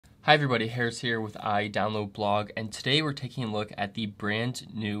Hi everybody, Harris here with iDownload Blog, and today we're taking a look at the brand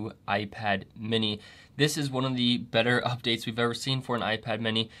new iPad mini. This is one of the better updates we've ever seen for an iPad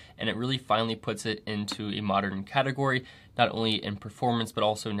mini, and it really finally puts it into a modern category, not only in performance but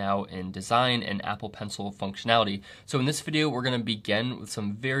also now in design and Apple Pencil functionality. So in this video we're going to begin with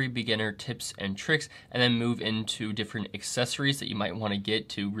some very beginner tips and tricks and then move into different accessories that you might want to get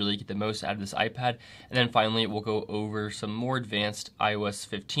to really get the most out of this iPad, and then finally we'll go over some more advanced iOS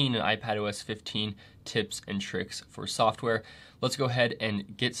 15 and iPadOS 15 tips and tricks for software. Let's go ahead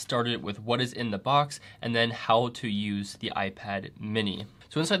and get started with what is in the box and then how to use the iPad mini.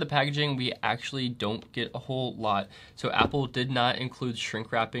 So inside the packaging, we actually don't get a whole lot. So Apple did not include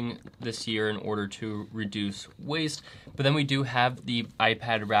shrink wrapping this year in order to reduce waste, but then we do have the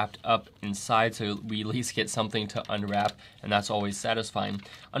iPad wrapped up inside, so we at least get something to unwrap, and that's always satisfying.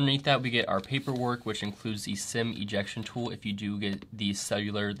 Underneath that, we get our paperwork, which includes the SIM ejection tool if you do get the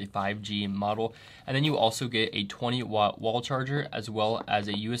cellular, the 5G model, and then you also get a 20-watt wall charger as well as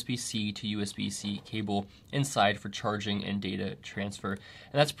a USB-C to USB-C cable inside for charging and data transfer.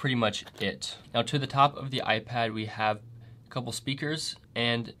 And that's pretty much it. Now to the top of the iPad we have a couple speakers,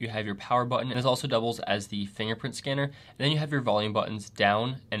 and you have your power button, and this also doubles as the fingerprint scanner. And then you have your volume buttons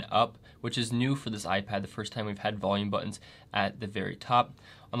down and up, which is new for this iPad, the first time we've had volume buttons at the very top.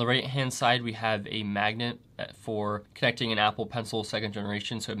 On the right hand side we have a magnet for connecting an Apple Pencil 2nd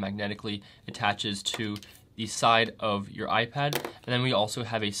generation, so it magnetically attaches to the side of your iPad. And then we also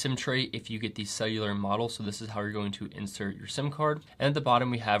have a SIM tray if you get the cellular model, so this is how you're going to insert your SIM card. And at the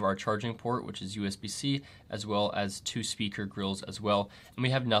bottom we have our charging port, which is USB-C, as well as 2 speaker grills as well. And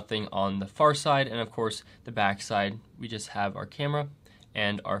we have nothing on the far side, and of course the back side we just have our camera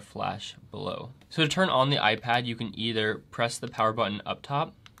and our flash below. So to turn on the iPad, you can either press the power button up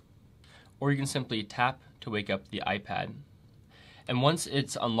top, or you can simply tap to wake up the iPad. And once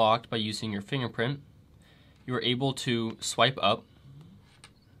it's unlocked by using your fingerprint, you are able to swipe up,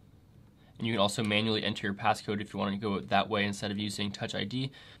 and you can also manually enter your passcode if you want to go that way instead of using Touch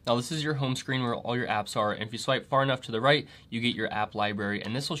ID. Now this is your home screen where all your apps are, and if you swipe far enough to the right, you get your app library,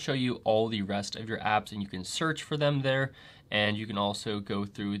 and this will show you all the rest of your apps, and you can search for them there, and you can also go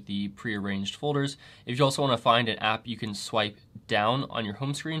through the prearranged folders. If you also want to find an app, you can swipe down on your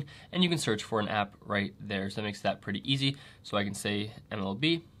home screen, and you can search for an app right there. So that makes that pretty easy. So I can say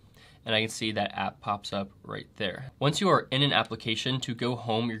MLB, and I can see that app pops up right there. Once you are in an application, to go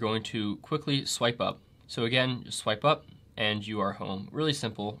home, you're going to quickly swipe up. So again, just swipe up and you are home. Really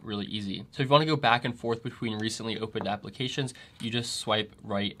simple, really easy. So if you want to go back and forth between recently opened applications, you just swipe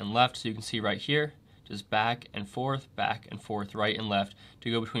right and left. So you can see right here, just back and forth, right and left to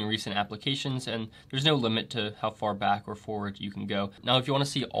go between recent applications, and there's no limit to how far back or forward you can go. Now if you want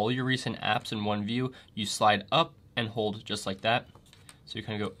to see all your recent apps in one view, you slide up and hold just like that. So you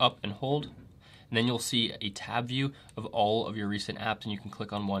kind of go up and hold, and then you'll see a tab view of all of your recent apps, and you can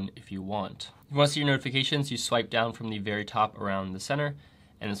click on one if you want. If you want to see your notifications, you swipe down from the very top around the center,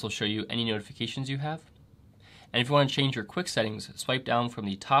 and this will show you any notifications you have. And if you want to change your quick settings, swipe down from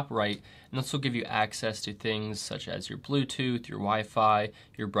the top right, and this will give you access to things such as your Bluetooth, your Wi-Fi,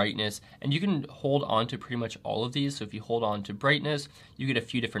 your brightness, and you can hold on to pretty much all of these. So if you hold on to brightness, you get a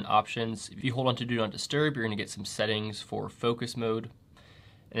few different options. If you hold on to Do Not Disturb, you're going to get some settings for focus mode.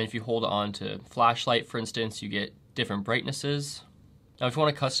 And then if you hold on to flashlight, for instance, you get different brightnesses. Now if you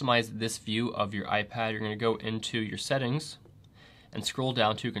want to customize this view of your iPad, you're going to go into your settings and scroll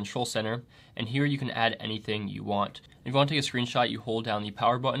down to Control Center, and here you can add anything you want. If you want to take a screenshot, you hold down the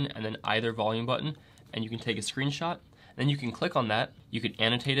power button and then either volume button, and you can take a screenshot. Then you can click on that. You can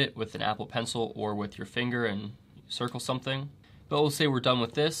annotate it with an Apple Pencil or with your finger and circle something. But we'll say we're done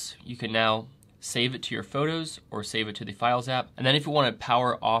with this. You can now save it to your photos or save it to the Files app. And then if you want to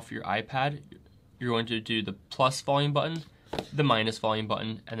power off your iPad, you're going to do the plus volume button, the minus volume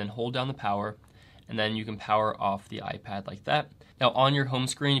button, and then hold down the power, and then you can power off the iPad like that. Now on your home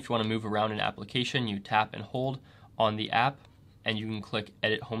screen, if you want to move around an application, you tap and hold on the app, and you can click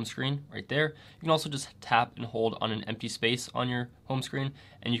Edit Home Screen right there. You can also just tap and hold on an empty space on your home screen,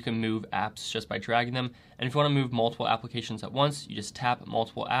 and you can move apps just by dragging them. And if you want to move multiple applications at once, you just tap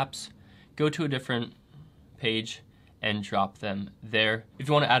multiple apps, go to a different page, and drop them there. If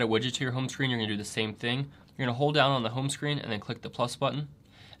you want to add a widget to your home screen, you're going to do the same thing. You're going to hold down on the home screen and then click the plus button, and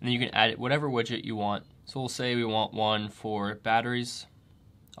then you can add whatever widget you want. So we'll say we want one for batteries.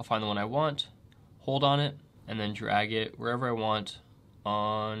 I'll find the one I want, hold on it, and then drag it wherever I want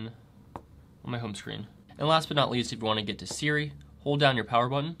on my home screen. And last but not least, if you want to get to Siri, hold down your power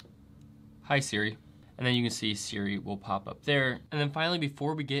button, hi Siri, and then you can see Siri will pop up there. And then finally,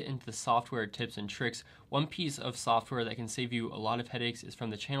 before we get into the software tips and tricks, one piece of software that can save you a lot of headaches is from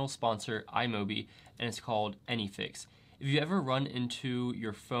the channel sponsor iMobie, and it's called AnyFix. If you ever run into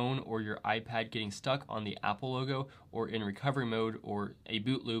your phone or your iPad getting stuck on the Apple logo or in recovery mode or a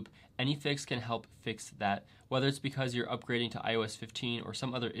boot loop, AnyFix can help fix that. Whether it's because you're upgrading to iOS 15 or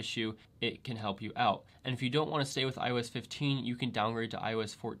some other issue, it can help you out. And if you don't want to stay with iOS 15, you can downgrade to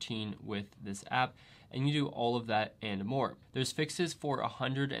iOS 14 with this app, and you do all of that and more. There's fixes for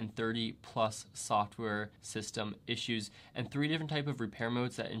 130 plus software system issues and 3 different types of repair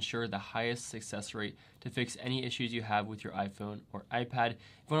modes that ensure the highest success rate to fix any issues you have with your iPhone or iPad.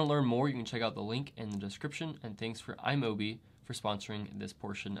 If you want to learn more, you can check out the link in the description, and thanks for iMobie for sponsoring this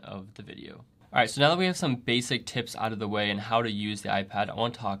portion of the video. All right, so now that we have some basic tips out of the way and how to use the iPad, I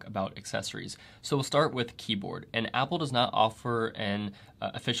want to talk about accessories. So we'll start with keyboard. And Apple does not offer an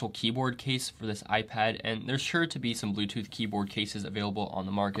official keyboard case for this iPad, and there's sure to be some Bluetooth keyboard cases available on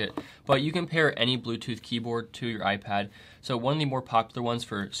the market, but you can pair any Bluetooth keyboard to your iPad. So one of the more popular ones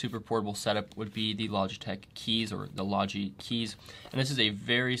for super portable setup would be the Logitech keys, or the Logi keys. And this is a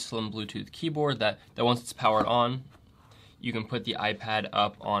very slim Bluetooth keyboard that once it's powered on, you can put the iPad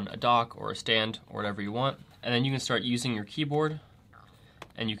up on a dock or a stand or whatever you want, and then you can start using your keyboard,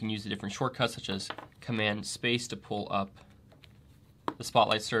 and you can use the different shortcuts such as Command Space to pull up the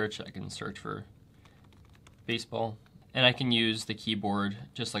spotlight search. I can search for baseball, and I can use the keyboard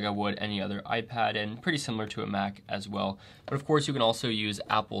just like I would any other iPad, and pretty similar to a Mac as well. But of course you can also use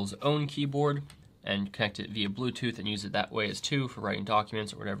Apple's own keyboard and connect it via Bluetooth and use it that way as too for writing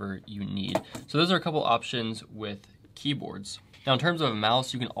documents or whatever you need. So those are a couple options with keyboards. Now in terms of a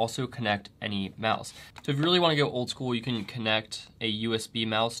mouse, you can also connect any mouse. So if you really want to go old school, you can connect a USB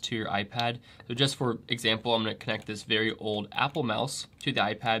mouse to your iPad. So just for example, I'm going to connect this very old Apple mouse to the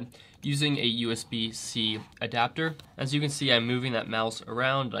iPad using a USB-C adapter. As you can see, I'm moving that mouse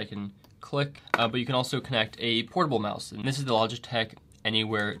around. I can click, but you can also connect a portable mouse. And this is the Logitech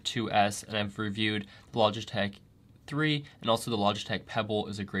Anywhere 2S, and I've reviewed the Logitech 3, and also the Logitech Pebble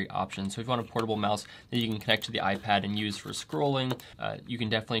is a great option. So if you want a portable mouse that you can connect to the iPad and use for scrolling, you can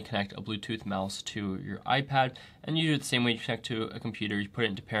definitely connect a Bluetooth mouse to your iPad, and you do it the same way you connect to a computer. You put it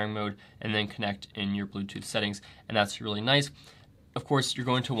into pairing mode and then connect in your Bluetooth settings, and that's really nice. Of course, you're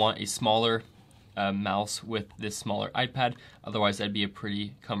going to want a smaller mouse with this smaller iPad, otherwise that'd be a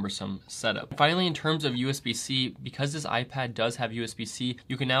pretty cumbersome setup. Finally, in terms of USB-C, because this iPad does have USB-C,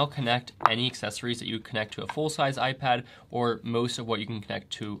 you can now connect any accessories that you would connect to a full-size iPad, or most of what you can connect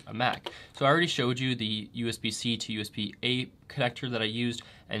to a Mac. So I already showed you the USB-C to USB-A connector that I used,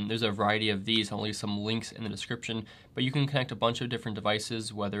 and there's a variety of these. I'll leave some links in the description, but you can connect a bunch of different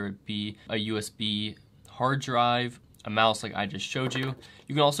devices, whether it be a USB hard drive, a mouse like I just showed you.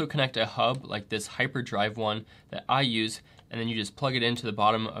 You can also connect a hub like this hyperdrive one that I use, and then you just plug it into the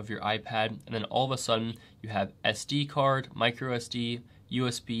bottom of your iPad, and then all of a sudden you have SD card, micro SD,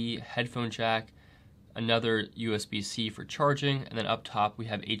 USB, headphone jack, another USB-C for charging, and then up top we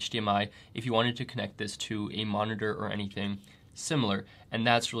have HDMI if you wanted to connect this to a monitor or anything similar, and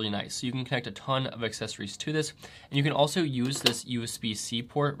that's really nice. So you can connect a ton of accessories to this, and you can also use this USB-C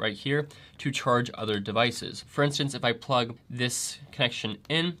port right here to charge other devices. For instance, if I plug this connection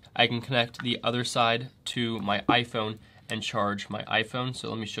in, I can connect the other side to my iPhone and charge my iPhone. So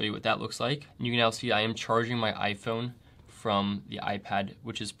let me show you what that looks like. And you can now see I am charging my iPhone from the iPad,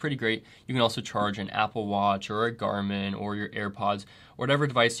 which is pretty great. You can also charge an Apple Watch or a Garmin or your AirPods or whatever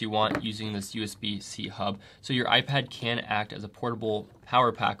device you want using this USB-C hub. So your iPad can act as a portable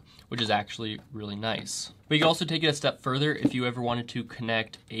power pack, which is actually really nice. But you can also take it a step further if you ever wanted to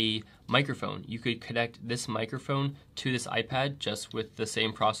connect a microphone. You could connect this microphone to this iPad just with the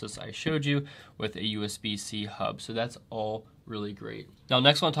same process I showed you with a USB-C hub. So that's all really great. Now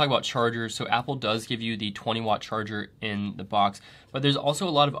next I want to talk about chargers. So Apple does give you the 20-watt charger in the box, but there's also a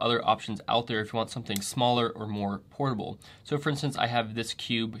lot of other options out there if you want something smaller or more portable. So for instance, I have this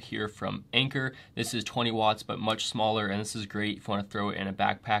cube here from Anker. This is 20 watts but much smaller, and this is great if you want to throw it in a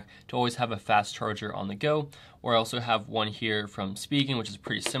backpack to always have a fast charger on the go. Or I also have one here from Spigen, which is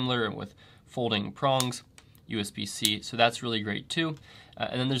pretty similar with folding prongs, USB-C, so that's really great too.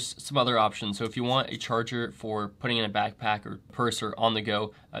 And then there's some other options. So if you want a charger for putting in a backpack or purse or on the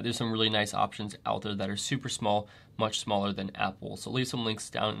go, there's some really nice options out there that are super small, much smaller than Apple. So leave some links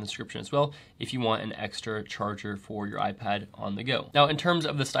down in the description as well if you want an extra charger for your iPad on the go. Now in terms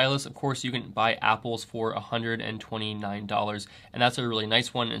of the stylus, of course you can buy Apple's for $129, and that's a really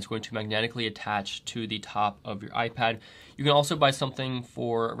nice one, and it's going to magnetically attach to the top of your iPad. You can also buy something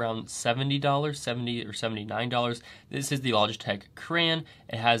for around $70, $70 or $79. This is the Logitech Crayon,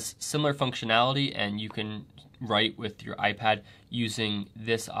 It has similar functionality, and you can write with your iPad using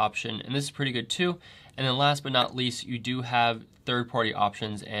this option, and this is pretty good too. And then last but not least, you do have third-party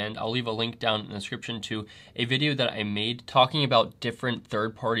options, and I'll leave a link down in the description to a video that I made talking about different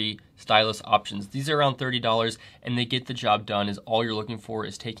third-party stylus options. These are around $30, and they get the job done, as all you're looking for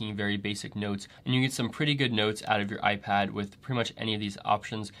is taking very basic notes, and you get some pretty good notes out of your iPad with pretty much any of these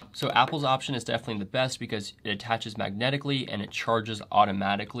options. So Apple's option is definitely the best because it attaches magnetically and it charges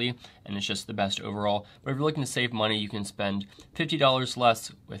automatically, and it's just the best overall. But if you're looking to save money, you can spend $50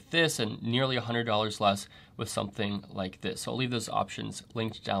 less with this and nearly $100 less with something like this. So I'll leave those options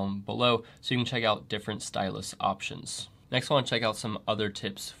linked down below so you can check out different stylus options. Next, I want to check out some other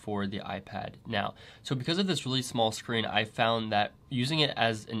tips for the iPad now. So because of this really small screen, I found that using it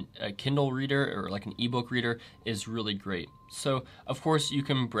as a Kindle reader or like an ebook reader is really great. So of course you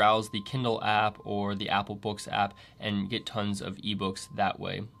can browse the Kindle app or the Apple Books app and get tons of ebooks that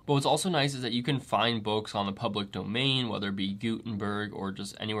way. But what's also nice is that you can find books on the public domain, whether it be Gutenberg or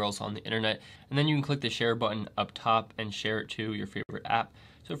just anywhere else on the internet, and then you can click the share button up top and share it to your favorite app.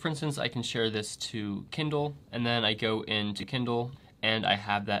 So for instance, I can share this to Kindle, and then I go into Kindle and I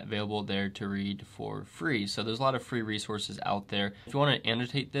have that available there to read for free. So there's a lot of free resources out there. If you want to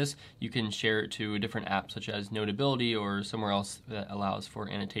annotate this, you can share it to a different app such as Notability or somewhere else that allows for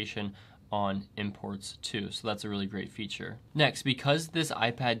annotation on imports too. So that's a really great feature. Next, because this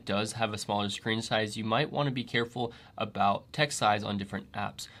iPad does have a smaller screen size, you might want to be careful about text size on different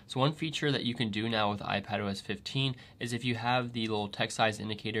apps. So one feature that you can do now with iPadOS 15 is if you have the little text size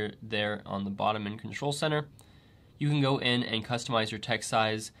indicator there on the bottom in Control Center, you can go in and customize your text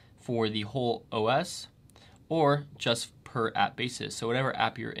size for the whole OS or just per app basis. So whatever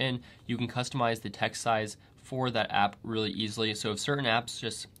app you're in, you can customize the text size for that app really easily. So if certain apps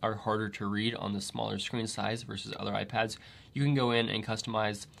just are harder to read on the smaller screen size versus other iPads, you can go in and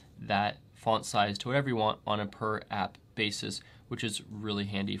customize that font size to whatever you want on a per app basis, which is really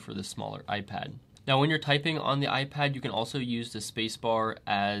handy for the smaller iPad. Now when you're typing on the iPad, you can also use the spacebar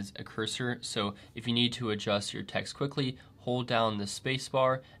as a cursor. So if you need to adjust your text quickly, hold down the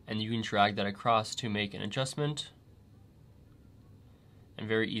spacebar and you can drag that across to make an adjustment. And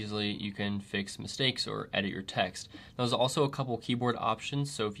very easily you can fix mistakes or edit your text. Now, there's also a couple keyboard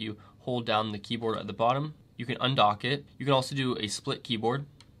options, so if you hold down the keyboard at the bottom, you can undock it. You can also do a split keyboard,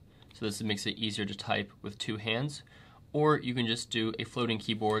 so this makes it easier to type with two hands, or you can just do a floating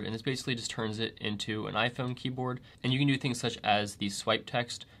keyboard, and this basically just turns it into an iPhone keyboard. And you can do things such as the swipe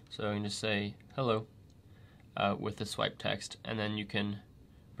text, so I can just say hello with the swipe text, and then you can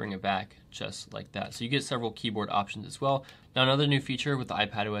bring it back just like that. So you get several keyboard options as well. Now another new feature with the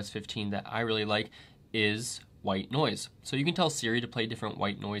iPadOS 15 that I really like is white noise. So you can tell Siri to play different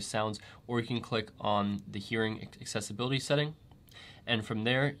white noise sounds, or you can click on the hearing accessibility setting, and from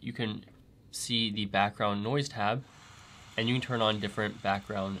there you can see the background noise tab, and you can turn on different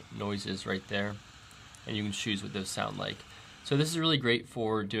background noises right there, and you can choose what those sound like. So this is really great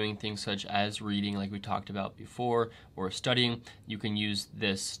for doing things such as reading, like we talked about before, or studying. You can use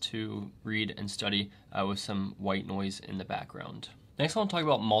this to read and study with some white noise in the background. Next, I want to talk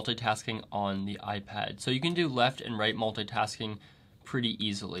about multitasking on the iPad. So you can do left and right multitasking pretty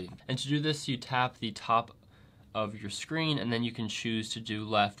easily. And to do this, you tap the top of your screen, and then you can choose to do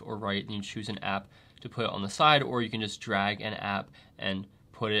left or right, and you choose an app to put it on the side, or you can just drag an app and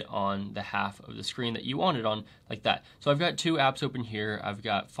put it on the half of the screen that you want it on, like that. So I've got two apps open here. I've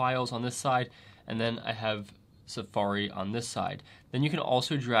got Files on this side, and then I have Safari on this side. Then you can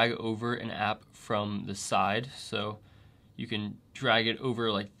also drag over an app from the side. So you can drag it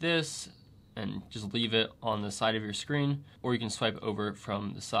over like this and just leave it on the side of your screen, or you can swipe over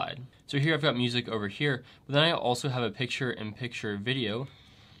from the side. So here I've got music over here, but then I also have a picture-in-picture video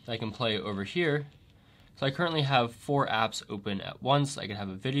that I can play over here. So I currently have 4 apps open at once. I could have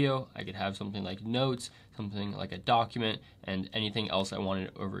a video, I could have something like notes, something like a document, and anything else I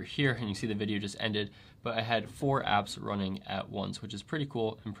wanted over here. And you see the video just ended, but I had 4 apps running at once, which is pretty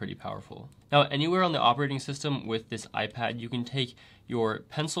cool and pretty powerful. Now, anywhere on the operating system with this iPad, you can take your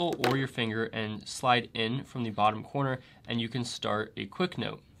pencil or your finger and slide in from the bottom corner, and you can start a quick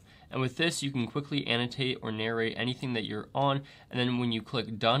note. And with this, you can quickly annotate or narrate anything that you're on, and then when you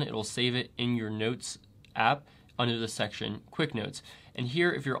click done, it'll save it in your notes app under the section Quick Notes. And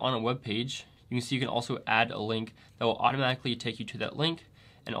here, if you're on a web page, you can see you can also add a link that will automatically take you to that link.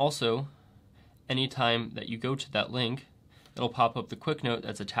 And also, anytime that you go to that link, it'll pop up the quick note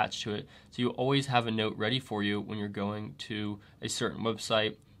that's attached to it. So you always have a note ready for you when you're going to a certain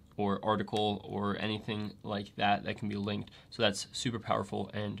website or article or anything like that that can be linked. So that's super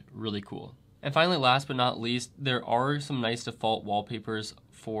powerful and really cool. And finally, last but not least, there are some nice default wallpapers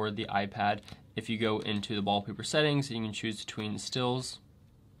for the iPad. If you go into the wallpaper settings, you can choose between stills,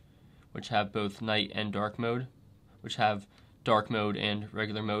 which have both night and dark mode, which have dark mode and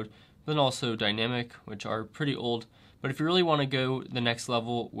regular mode, then also dynamic, which are pretty old. But if you really want to go the next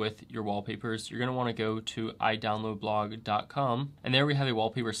level with your wallpapers, you're going to want to go to idownloadblog.com, and there we have a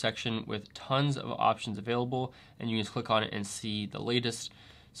wallpaper section with tons of options available, and you can just click on it and see the latest.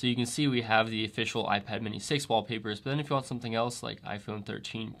 So you can see we have the official iPad mini 6 wallpapers, but then if you want something else like iPhone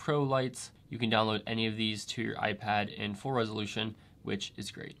 13 Pro lights, you can download any of these to your iPad in full resolution, which is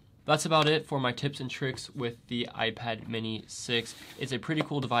great. That's about it for my tips and tricks with the iPad mini 6. It's a pretty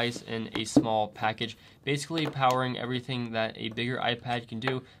cool device in a small package, basically powering everything that a bigger iPad can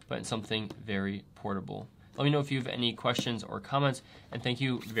do, but in something very portable. Let me know if you have any questions or comments, and thank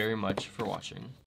you very much for watching.